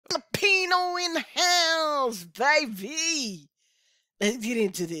Latino in the house, baby. Let's get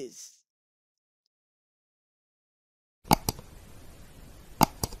into this.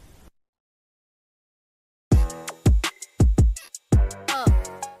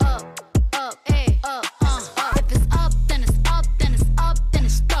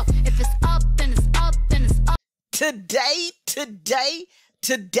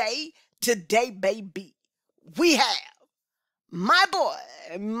 Today, baby, we have my boy,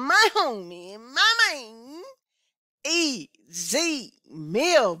 my homie, my man, EZ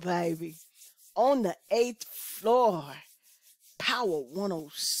Mill, baby, on the 8th floor, Power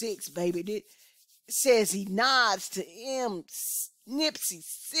 106, baby. It says he nods to Nipsey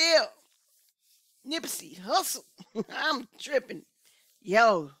Nipsey Hustle. I'm tripping.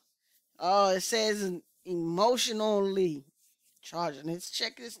 Yo, it says emotionally charging. Let's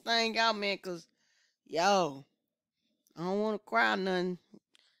check this thing out, man, because, yo, I don't want to cry or nothing.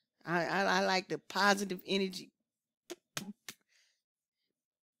 I like the positive energy.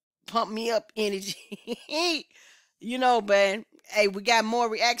 Pump me up energy. You know, man. Hey, we got more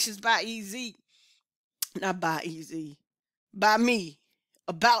reactions by EZ. Not by EZ. By me.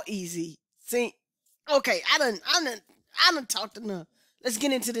 About EZ. See? Okay, I done talked enough. Let's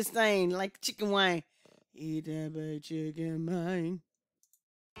get into this thing like chicken wine. Eat that bad chicken wine.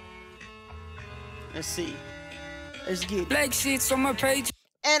 Let's see. Let's get it. Black sheets on my page.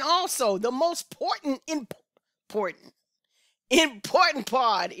 And also, the most important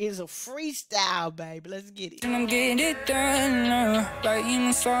part is a freestyle, baby. Let's get it. And I'm getting it done, writing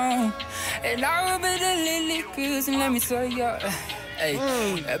a song. And I will be the lyrics, and let me tell ya. Hey,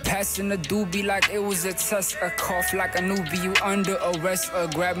 passing the doobie like it was a test, a cough like a newbie, you under arrest,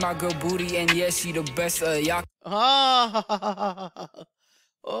 grab my girl booty, and yeah, she the best, y'all.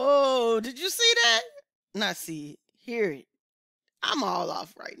 Oh, did you see that? Not see it, hear it. I'm all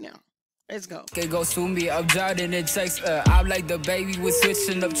off right now. Let's go. Okay, go soon be up jotting it takes, I'm like the baby with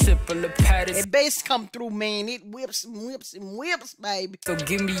switching up triple the patterns. That bass come through, man. It whips and whips and whips, baby. So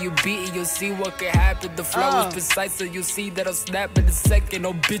give me your beat and you'll see what can happen. The flow is precise, so you'll see that I'll snap in a second.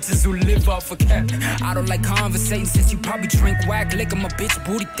 No bitches who live off a cap. I don't like conversating since you probably drink whack. Lick my bitch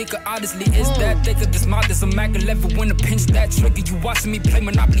booty thicker, honestly, is that thicker? This mod is a Mac 11 when I pinch that trigger. You watching me play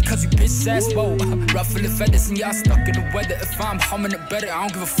Monopoly cause you bitch ass. Whoa, ruffling feathers and y'all stuck in the weather. If I'm humming it better, I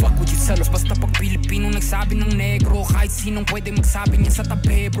don't give a fuck what you tell us. Basta pag Pilipino nagsabi ng negro. Kahit sinong pwede magsabi niya sa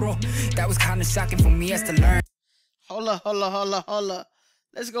tabi, bro. That was kinda shocking for me as to learn. Hold up.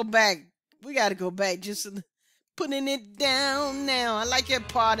 Let's go back. We gotta go back. Just putting it down now. I like that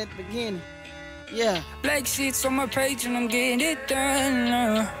part at the beginning. Yeah. Black sheets on my page and I'm getting it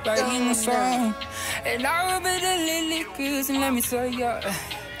done, writing a song. And I will be the lyrics, and let me tell ya.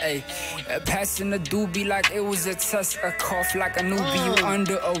 Hey, passing the doobie like it was a test, a cough like a newbie, you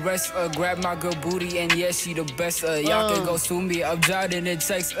under arrest, grab my girl booty, and yeah, she the best, y'all can go sue me, I'm jotting it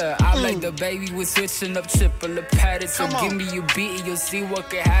takes, I'm like the baby with switching up triple the patterns, so give me your beat and you'll see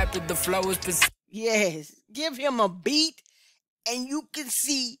what can happen, the flow is precise. Yes, give him a beat and you can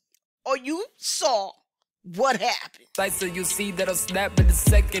see, or you saw, what happened. So you see that I'll snap in a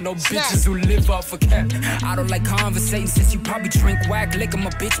second. No bitches who live off a cap. I don't like conversating since you probably drink whack. Lick my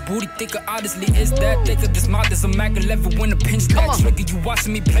bitch booty thicker, honestly, is that thicker? This mod is a Mac 11 when I pinch that trigger. You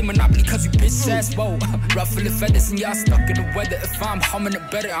watching me play Monopoly cause you bitch ass. Whoa, ruffling feathers and y'all stuck in the weather. If I'm humming it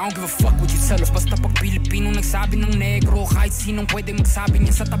better, I don't give a fuck what you tell us. Basta pag Pilipino nagsabi ng negro. Kahit sinong pwede magsabi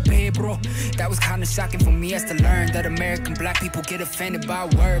niya sa tabi, bro. That was kinda shocking for me as to learn that American black people get offended by a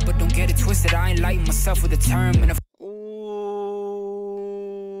word, but don't get it twisted, I ain't lighting myself with a term. And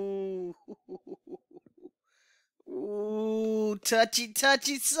Ooh, touchy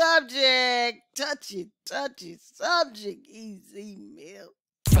subject. Touchy subject, EZ Mill.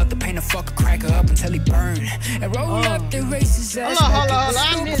 Felt the pain to fuck a cracker up until he burned. And roll up the racist ass. Hold on.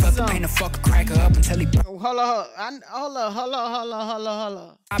 Felt the pain to fuck a cracker up until he burned. Hold on.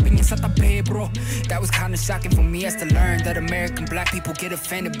 That was kinda shocking for me as to learn that American black people get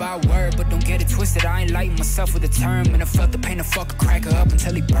offended by a word, but don't get it twisted, I ain't lighting myself with a term. And I felt the pain to fuck a cracker up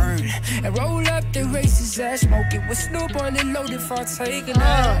until he burned. And roll up the racist ass, smoke it with Snoop Oil and loaded for taking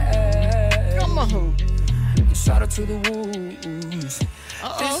that. Come on. Shout out to the wolves.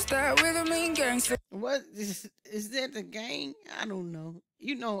 This that with a mean gangster. What is that the gang? I don't know.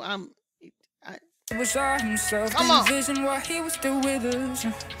 You know I saw himself come in on. vision while he was still with us.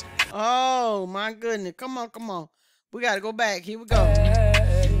 Oh my goodness. Come on. We gotta go back. Here we go.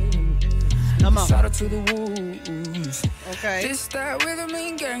 Come on. Shout out to the wolves. Okay. This that with a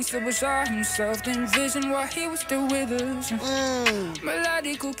mean gangster was shot himself in vision while he was still with us.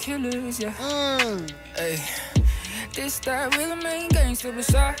 Melodical killers, yeah. Hey. This that real main gangster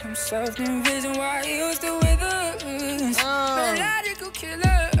beside himself. The reason why he was still with us. Melodical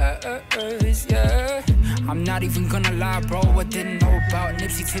killers, yeah. I'm not even gonna lie, bro. I didn't know about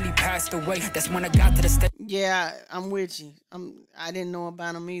Nipsey till he passed away. That's when I got to the stage. Yeah, I'm with you. I didn't know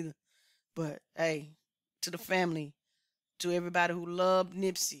about him either. But hey, to the family, to everybody who loved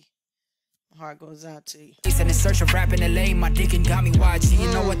Nipsey, my heart goes out to you. And in search of rap in LA, my digging got me YG. You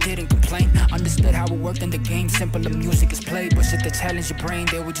know I didn't complain. Understood how it worked in the game. Simpler music is played, but shit to challenge your brain,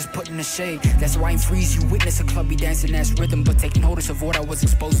 they were just putting the shade. That's why in Freeze you witness a club be dancing ass rhythm, but take notice of what I was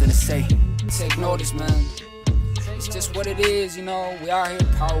exposed to say. Take notice, man. It's just what it is, you know. We out here,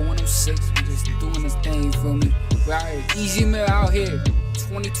 Power 106. We just doing this thing, you feel me? We out here, Easy Mill out here.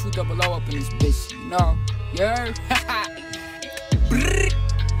 2200 up in this bitch, you know. Yeah.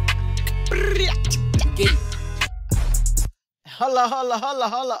 Get it.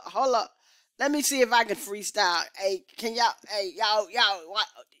 Holla. Let me see if I can freestyle. Hey, can y'all,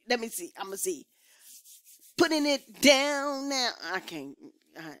 let me see. I'ma see. Putting it down now. I can't.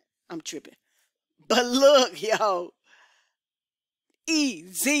 I'm tripping. But look, yo.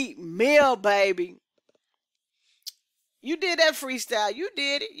 Easy Mill, baby. You did that freestyle. You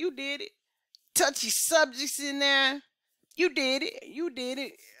did it. Touchy subjects in there. You did it.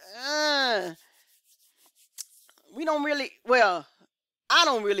 We don't really, well, I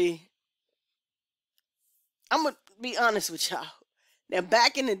don't really, I'm going to be honest with y'all. Now,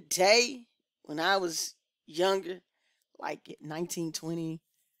 back in the day, when I was younger, like at 19, 20,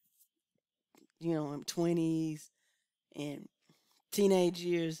 you know, in 20s and teenage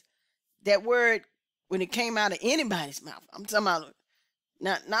years, that word, when it came out of anybody's mouth, I'm talking about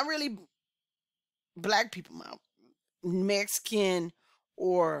not really black people's mouth, Mexican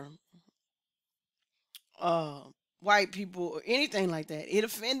or white people or anything like that. It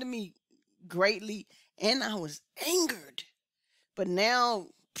offended me greatly, and I was angered. But now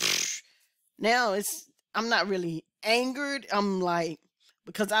I'm not really angered. I'm like,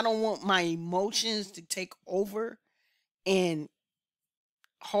 because I don't want my emotions to take over and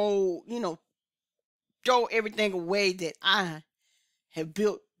throw everything away that I have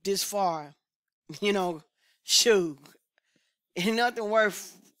built this far. Shoot, ain't nothing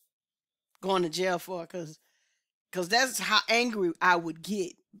worth going to jail for, because that's how angry I would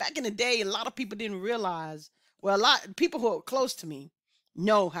get. Back in the day, a lot of people didn't realize. Well, a lot of people who are close to me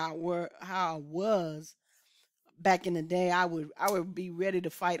know how I was back in the day. I would be ready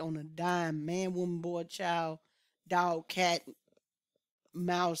to fight on a dime, man, woman, boy, child, dog, cat,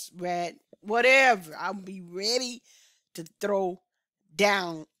 mouse, rat, whatever. I'll be ready to throw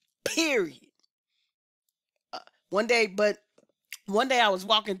down, period. One day I was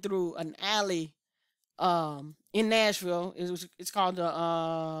walking through an alley in Nashville. It's called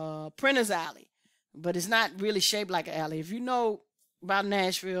the Printer's Alley, but it's not really shaped like an alley. If you know about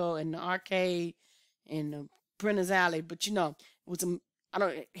Nashville and the arcade and the Printer's Alley, but it was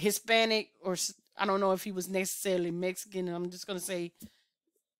Hispanic, or I don't know if he was necessarily Mexican. I'm just gonna say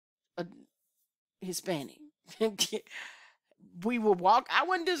a Hispanic. We would walk. I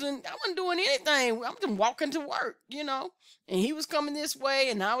wasn't doing anything. I'm just walking to work, and he was coming this way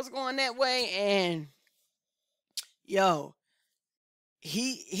and I was going that way, and yo,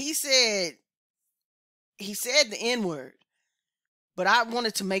 he said the N-word, but I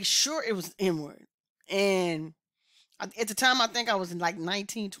wanted to make sure it was N-word. And at the time, I think I was in like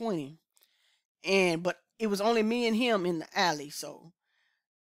 19, 20, but it was only me and him in the alley. So,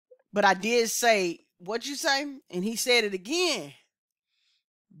 but I did say, "What'd you say?" And he said it again,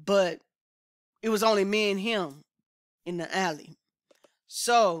 but it was only me and him in the alley.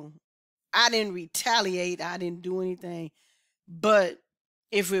 So I didn't retaliate. I didn't do anything. But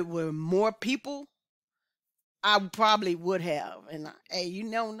if it were more people, I probably would have. And hey, you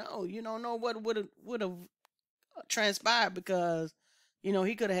don't know what would have transpired, because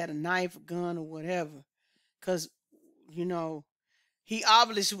he could have had a knife, a gun, or whatever. Because he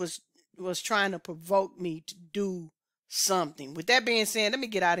obviously was trying to provoke me to do something. With that being said, let me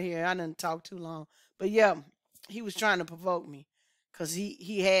get out of here. I didn't talk too long. But yeah, he was trying to provoke me because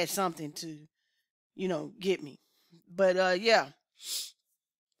he had something to, get me. But yeah.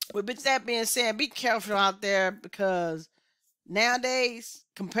 With that being said, be careful out there, because nowadays,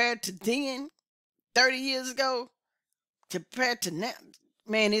 compared to then, 30 years ago, compared to now,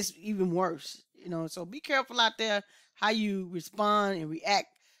 man, it's even worse. So be careful out there how you respond and react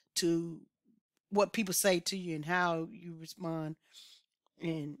to what people say to you and how you respond,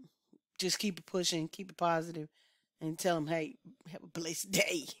 and just keep it pushing, keep it positive, and tell them, hey, have a blessed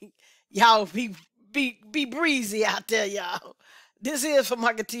day. Y'all be breezy out there, y'all. This is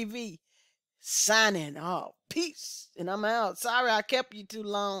Famaca TV. signing off. Peace. And I'm out. Sorry I kept you too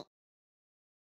long.